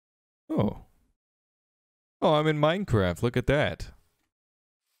Oh. Oh, I'm in Minecraft. Look at that.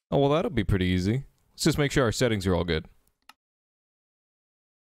 Oh, well, that'll be pretty easy. Let's just make sure our settings are all good.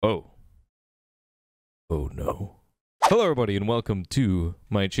 Oh. Oh, no. Hello, everybody, and welcome to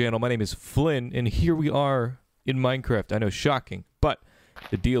my channel. My name is Flynn, and here we are in Minecraft. I know, shocking, but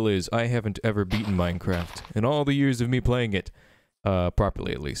the deal is I haven't ever beaten Minecraft in all the years of me playing it,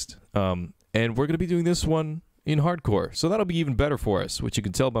 properly at least. And we're going to be doing this one in hardcore, so that'll be even better for us, which you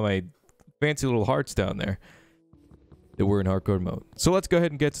can tell by my fancy little hearts down there that we're in hardcore mode. So let's go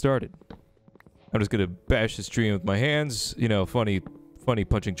ahead and get started. I'm just going to bash this tree in with my hands. You know, funny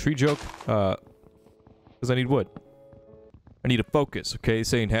punching tree joke, because I need wood. I need to focus, okay?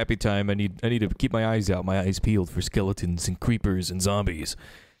 Saying happy time, I need to keep my eyes out, my eyes peeled for skeletons and creepers and zombies.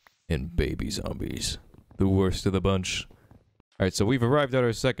 And baby zombies. The worst of the bunch. Alright, so we've arrived at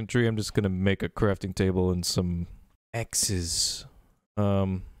our second tree. I'm just gonna make a crafting table and some axes. You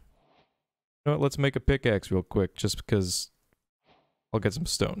know what, let's make a pickaxe real quick, just because I'll get some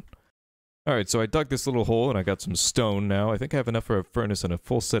stone. Alright, so I dug this little hole and I got some stone now. I think I have enough for a furnace and a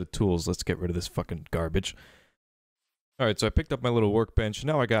full set of tools. Let's get rid of this fucking garbage. Alright, so I picked up my little workbench.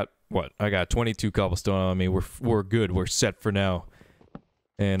 Now I got, what? I got 22 cobblestone on me. We're good. We're set for now.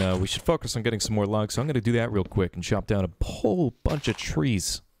 And we should focus on getting some more logs, so I'm going to do that real quick and chop down a whole bunch of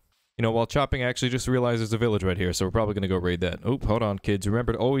trees. You know, while chopping, I actually just realized there's a village right here, so we're probably going to go raid that. Oh, hold on, kids.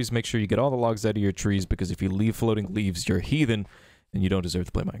 Remember to always make sure you get all the logs out of your trees, because if you leave floating leaves, you're a heathen, and you don't deserve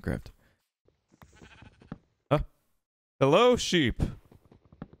to play Minecraft. Huh? Hello, sheep!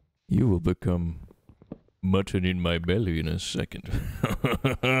 You will become mutton in my belly in a second.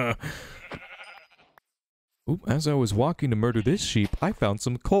 Ooh, as I was walking to murder this sheep, I found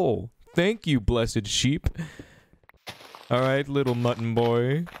some coal. Thank you, blessed sheep. Alright, little mutton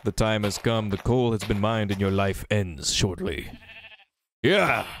boy. The time has come. The coal has been mined and your life ends shortly.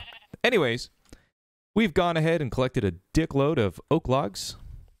 Yeah! Anyways, we've gone ahead and collected a dickload of oak logs.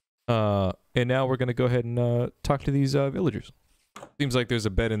 And now we're gonna go ahead and talk to these villagers. Seems like there's a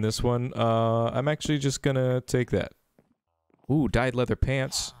bed in this one. I'm actually just gonna take that. Ooh, dyed leather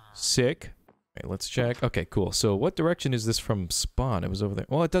pants. Sick. Alright, let's check. Okay, cool. So what direction is this from spawn? It was over there.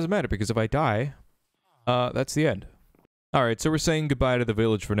 Well, it doesn't matter, because if I die, that's the end. Alright, so we're saying goodbye to the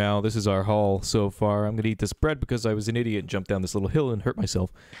village for now. This is our haul so far. I'm gonna eat this bread because I was an idiot and jumped down this little hill and hurt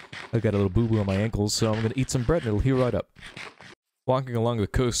myself. I got a little boo-boo on my ankles, so I'm gonna eat some bread and it'll heal right up. Walking along the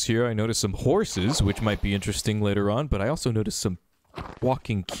coast here, I noticed some horses, which might be interesting later on, but I also noticed some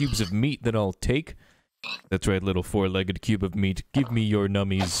walking cubes of meat that I'll take. That's right, little four-legged cube of meat. Give me your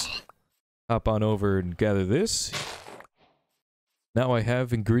nummies. Hop on over and gather this. Now I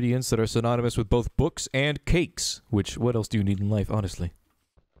have ingredients that are synonymous with both books and cakes, which, what else do you need in life, honestly?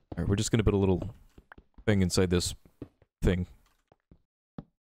 Alright, we're just gonna put a little thing inside this thing.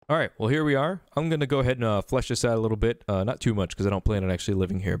 Alright, well here we are. I'm gonna go ahead and flesh this out a little bit. Not too much, because I don't plan on actually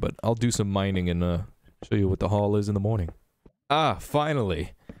living here, but I'll do some mining and show you what the haul is in the morning. Ah,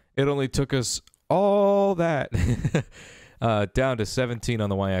 finally! It only took us all that down to 17 on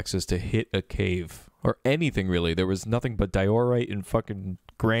the y-axis to hit a cave. Or anything, really. There was nothing but diorite and fucking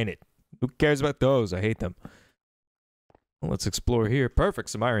granite. Who cares about those? I hate them. Well, let's explore here. Perfect,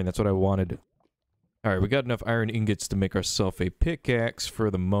 some iron. That's what I wanted. Alright, we got enough iron ingots to make ourselves a pickaxe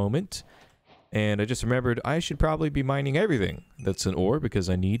for the moment. And I just remembered I should probably be mining everything that's an ore, because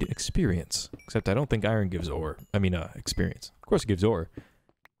I need experience. Except I don't think iron gives ore. I mean, experience. Of course it gives ore.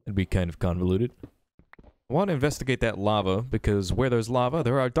 It'd be kind of convoluted. I want to investigate that lava, because where there's lava,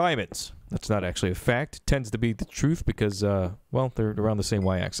 there are diamonds. That's not actually a fact. It tends to be the truth because, well, they're around the same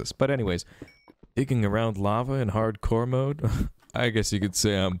y-axis. But anyways, digging around lava in hardcore mode? I guess you could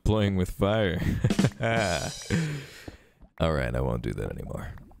say I'm playing with fire. Alright, I won't do that anymore.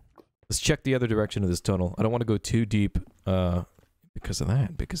 Let's check the other direction of this tunnel. I don't want to go too deep, because of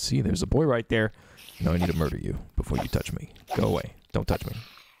that. Because, see, there's a boy right there. No, I need to murder you before you touch me. Go away. Don't touch me.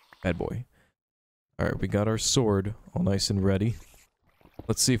 Bad boy. Alright, we got our sword all nice and ready.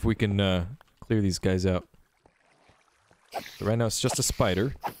 Let's see if we can clear these guys out. So right now it's just a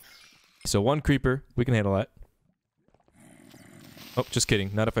spider. So one creeper, we can handle that. Oh, just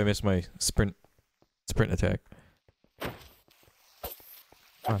kidding. Not if I miss my sprint attack. Come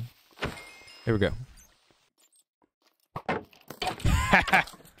on. Here we go.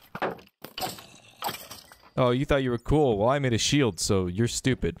 Oh, you thought you were cool. Well, I made a shield, so you're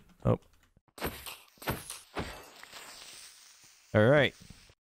stupid. Oh. Alright.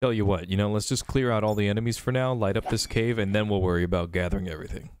 Tell you what, you know, let's just clear out all the enemies for now, light up this cave, and then we'll worry about gathering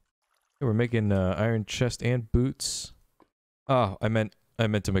everything. Okay, we're making iron chest and boots. Oh, I meant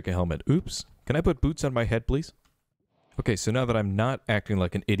to make a helmet. Oops. Can I put boots on my head, please? Okay, so now that I'm not acting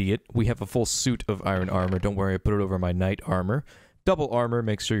like an idiot, we have a full suit of iron armor. Don't worry, I put it over my knight armor. Double armor,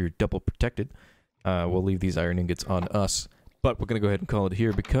 make sure you're double protected. We'll leave these iron ingots on us. But we're going to go ahead and call it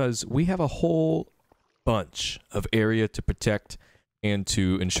here because we have a whole bunch of area to protect and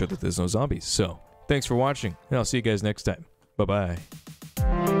to ensure that there's no zombies. So, thanks for watching, and I'll see you guys next time. Bye-bye.